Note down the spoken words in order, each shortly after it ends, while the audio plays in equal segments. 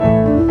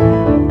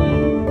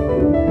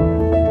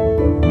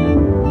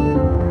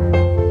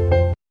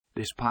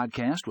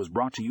podcast was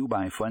brought to you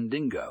by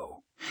Fundingo.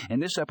 In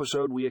this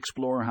episode, we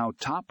explore how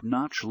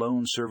top-notch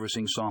loan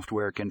servicing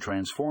software can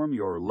transform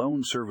your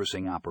loan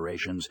servicing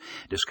operations,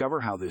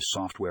 discover how this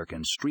software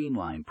can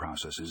streamline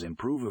processes,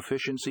 improve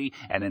efficiency,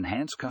 and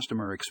enhance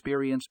customer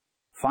experience.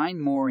 Find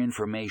more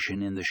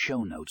information in the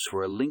show notes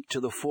for a link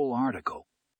to the full article.